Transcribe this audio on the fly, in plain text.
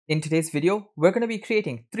In today's video, we're going to be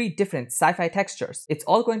creating 3 different sci-fi textures. It's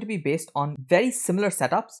all going to be based on very similar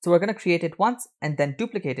setups, so we're going to create it once and then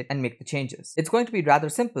duplicate it and make the changes. It's going to be rather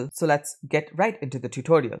simple, so let's get right into the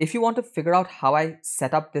tutorial. If you want to figure out how I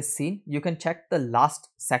set up this scene, you can check the last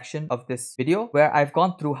section of this video where I've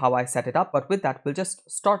gone through how I set it up, but with that, we'll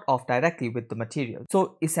just start off directly with the material.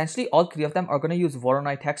 So essentially, all 3 of them are going to use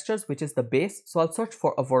Voronoi textures, which is the base. So I'll search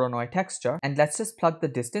for a Voronoi texture and let's just plug the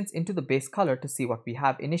distance into the base color to see what we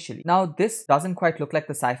have initially. Now this doesn't quite look like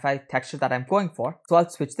the sci-fi texture that I'm going for, so I'll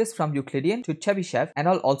switch this from Euclidean to Chebyshev, and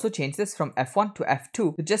I'll also change this from F1 to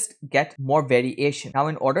F2 to just get more variation. Now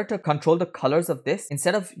in order to control the colors of this,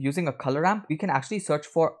 instead of using a color ramp, we can actually search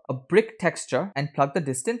for a brick texture and plug the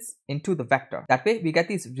distance into the vector. That way we get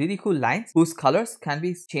these really cool lines whose colors can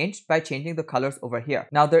be changed by changing the colors over here.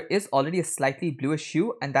 Now there is already a slightly bluish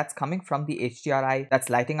hue, and that's coming from the HDRI that's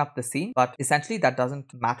lighting up the scene, but essentially that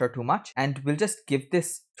doesn't matter too much, and we'll just give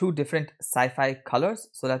this 2 different sci-fi colors.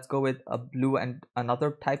 So let's go with a blue and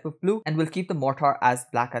another type of blue, and we'll keep the mortar as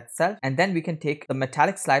black itself. And then we can take the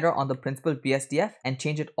metallic slider on the principal BSDF and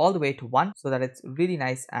change it all the way to 1 so that it's really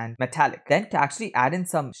nice and metallic. Then to actually add in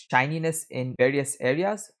some shininess in various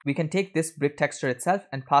areas, we can take this brick texture itself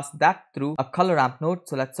and pass that through a color ramp node.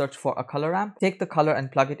 So let's search for a color ramp, take the color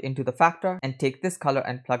and plug it into the factor, and take this color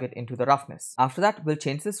and plug it into the roughness. After that, we'll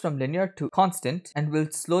change this from linear to constant, and we'll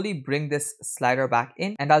slowly bring this slider back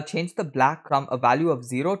in, and I'll change the black from a value of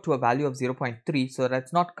 0 to a value of 0.3 so that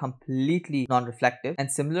it's not completely non-reflective. And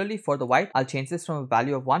similarly for the white, I'll change this from a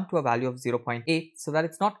value of 1 to a value of 0.8 so that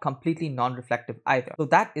it's not completely non-reflective either. So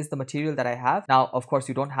that is the material that I have. Now, of course,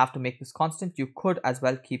 you don't have to make this constant. You could as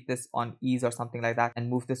well keep this on ease or something like that and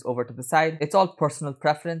move this over to the side. It's all personal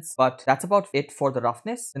preference, but that's about it for the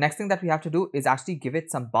roughness. The next thing that we have to do is actually give it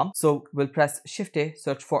some bump. So we'll press Shift A,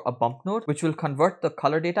 search for a bump node, which will convert the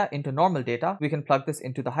color data into normal data. We can plug this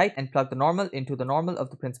into the height and plug the normal into the normal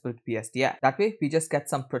of the principal BSDF. That way we just get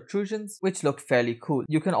some protrusions which look fairly cool.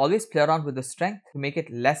 You can always play around with the strength to make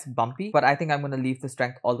it less bumpy, but I think I'm going to leave the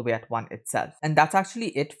strength all the way at 1 itself. And that's actually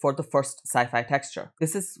it for the first sci-fi texture.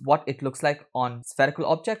 This is what it looks like on spherical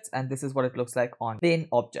objects, and this is what it looks like on plane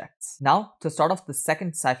objects. Now to start off the second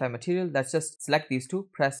sci-fi material, let's just select these 2,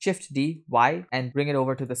 press Shift D, Y, and bring it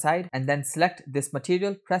over to the side, and then select this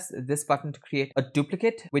material, press this button to create a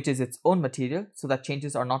duplicate, which is its own material, so that changes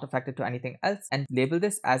are not affected to anything else, and label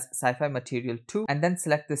this as Sci-Fi Material 2, and then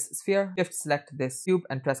select this sphere, shift select this cube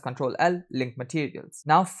and press Ctrl L, link materials.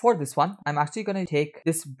 Now for this one, I'm actually going to take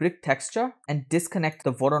this brick texture and disconnect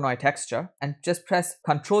the Voronoi texture and just press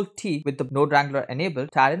Ctrl T with the node wrangler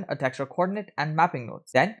enabled to add in a texture coordinate and mapping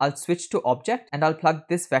nodes. Then I'll switch to object and I'll plug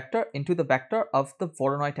this vector into the vector of the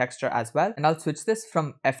Voronoi texture as well, and I'll switch this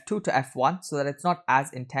from F2 to F1 so that it's not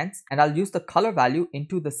as intense, and I'll use the color value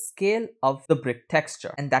into the scale of the brick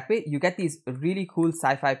texture, and that way you get these really cool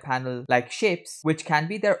sci-fi panel like shapes which can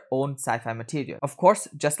be their own sci-fi material. Of course,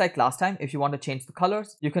 just like last time, if you want to change the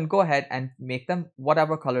colors, you can go ahead and make them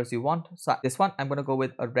whatever colors you want. So this one I'm going to go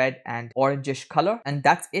with a red and orangish color, and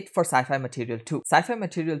that's it for Sci-Fi Material 2. Sci-Fi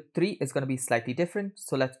Material 3 is going to be slightly different,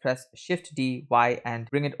 so let's press Shift D, Y, and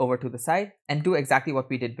bring it over to the side and do exactly what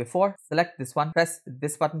we did before. Select this one, press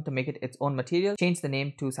this button to make it its own material, change the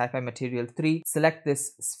name to Sci-Fi Material 3, select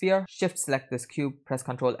this sphere, shift select this cube, press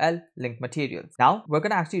Ctrl L, link materials. Now we're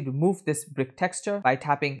going to actually remove this brick texture by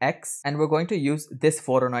tapping X, and we're going to use this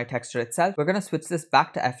Voronoi texture itself. We're going to switch this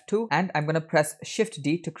back to F2, and I'm going to press Shift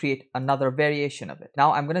D to create another variation of it.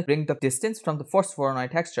 Now I'm going to bring the distance from the first Voronoi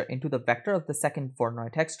texture into the vector of the second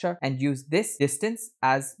Voronoi texture and use this distance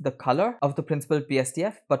as the color of the principal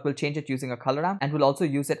BSDF, but we'll change it using a color ramp, and we'll also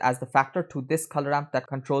use it as the factor to this color ramp that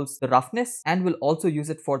controls the roughness, and we'll also use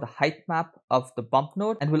it for the height map of the bump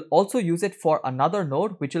node, and we'll also use it for another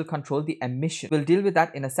node which will control the emission. We'll deal with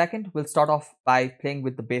that in a second. We'll start off by playing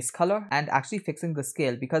with the base color and actually fixing the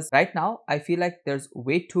scale, because right now I feel like there's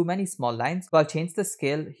way too many small lines. So I'll change the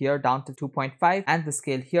scale here down to 2.5 and the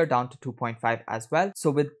scale here down to 2.5 as well. So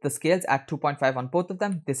with the scales at 2.5 on both of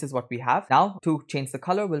them, this is what we have. Now to change the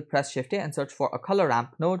color, we'll press Shift A and search for a color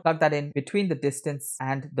ramp node, plug that in between the distance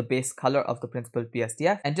and the base color of the principal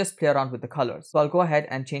BSDF, and just play around with the colors. So I'll go ahead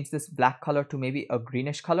and change this black color to maybe a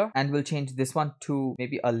greenish color, and we'll change this one to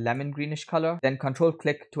maybe a lemon greenish color, then Control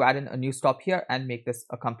click to add in a new stop here and make this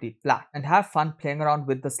a complete black, and have fun playing around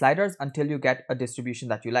with the sliders until you get a distribution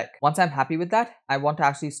that you like. Once I'm happy with that, I want to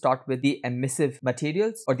actually start with the emissive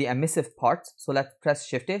materials or the emissive parts. So let's press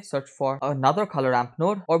Shift A, search for another color ramp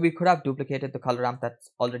node, or we could have duplicated the color ramp that's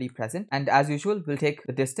already present, and as usual we'll take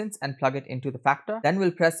the distance and plug it into the factor. Then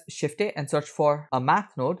we'll press Shift A and search for a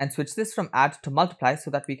math node and switch this from add to multiply so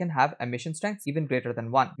that we can have emission strengths even greater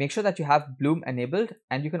than 1. Make sure that you have bloom enabled,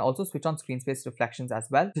 and you can also switch on screen space reflections as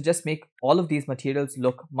well to just make all of these materials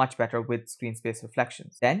look much better with screen space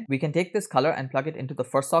reflections. Then we can take this color and plug it into the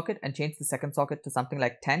first socket and change the second socket to something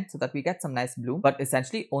like 10 so that we get some nice bloom, but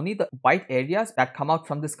essentially only the white areas that come out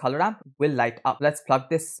from this color ramp will light up. Let's plug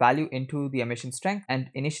this value into the emission strength and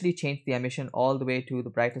initially change the emission all the way to the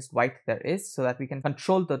brightest white there is so that we can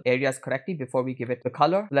control the areas correctly before we give it the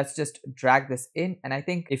color. Let's just drag this in, and I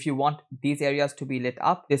think if you want these areas to be lit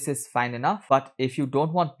up, this is fine enough, but if you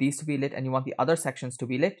don't want these to be lit and you want the other sections to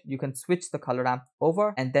be lit, you can switch the color ramp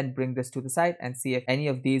over and then bring this to the side and see if any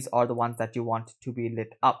of these are the ones that you want to be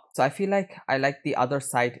lit up. So I feel like I like the other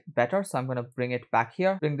side better, so I'm going to bring it back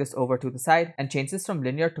here, bring this over to the side and change this from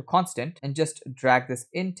linear to constant and just drag this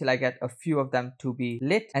in till I get a few of them to be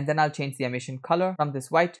lit, and then I'll change the emission color from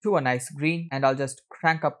this white to a nice green, and I'll just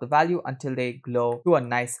crank up the value until they glow to a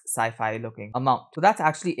nice sci-fi looking amount. So that's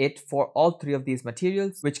actually it for all three of these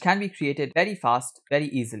materials, which can be created very fast, very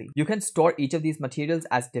easily. You can store each of these materials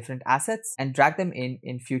as different assets and drag them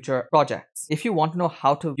in future projects. If you want to know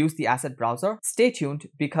how to use the asset browser, stay tuned,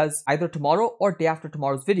 because either tomorrow or day after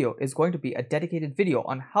tomorrow's video is going to be a dedicated video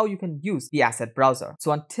on how you can use the asset browser.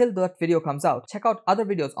 So until that video comes out, check out other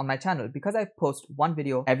videos on my channel because I post one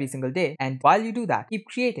video every single day, and while you do that, keep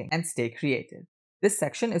creating and stay creative. This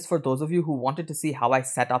section is for those of you who wanted to see how I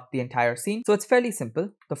set up the entire scene. So it's fairly simple.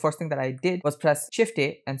 The first thing that I did was press Shift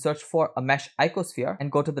A and search for a mesh icosphere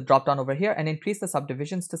and go to the drop down over here and increase the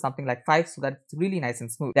subdivisions to something like 5 so that it's really nice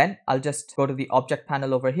and smooth. Then I'll just go to the object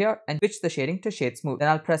panel over here and switch the shading to shade smooth. Then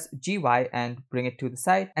I'll press GY and bring it to the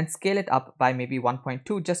side and scale it up by maybe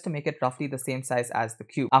 1.2 just to make it roughly the same size as the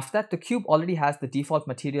cube. After that, the cube already has the default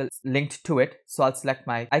material linked to it. So I'll select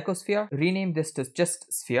my icosphere, rename this to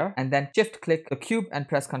just sphere, and then shift click the cube and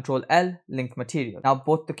press Ctrl L, link material. Now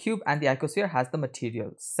both the cube and the icosphere has the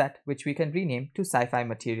material set, which we can rename to Sci-Fi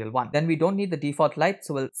Material 1. Then we don't need the default light,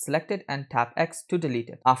 so we'll select it and tap X to delete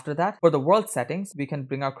it. After that, for the world settings, we can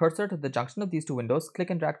bring our cursor to the junction of these two windows, click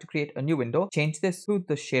and drag to create a new window, change this to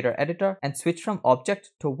the shader editor and switch from object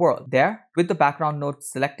to world. There, with the background node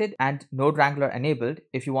selected and node wrangler enabled,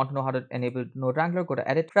 if you want to know how to enable node wrangler, go to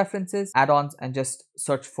edit, preferences, add-ons, and just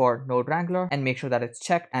search for node wrangler and make sure that it's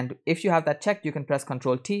checked. And if you have that checked, you can press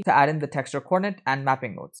Ctrl T to add in the texture coordinate and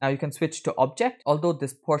mapping nodes. Now you can switch to object, although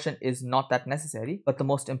this portion is not that necessary, but the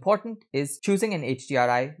most important is choosing an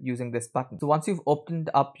HDRI using this button. So once you've opened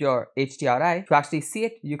up your HDRI, to actually see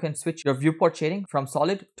it, you can switch your viewport shading from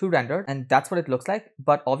solid to rendered, and that's what it looks like.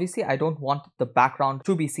 But obviously I don't want the background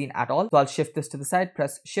to be seen at all, so I'll shift this to the side,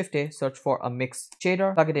 press Shift A, search for a mix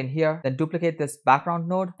shader, plug it in here, then duplicate this background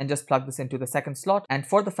node and just plug this into the second slot. And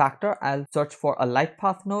for the factor, I'll search for a light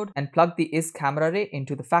path node and plug the is camera ray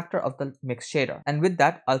into the factor of the mix shader. And with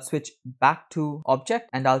that, I'll switch back to object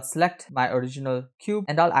and I'll select my original cube,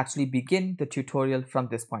 and I'll actually begin the tutorial from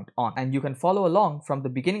this point on. And you can follow along from the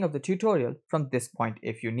beginning of the tutorial from this point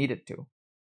if you needed to.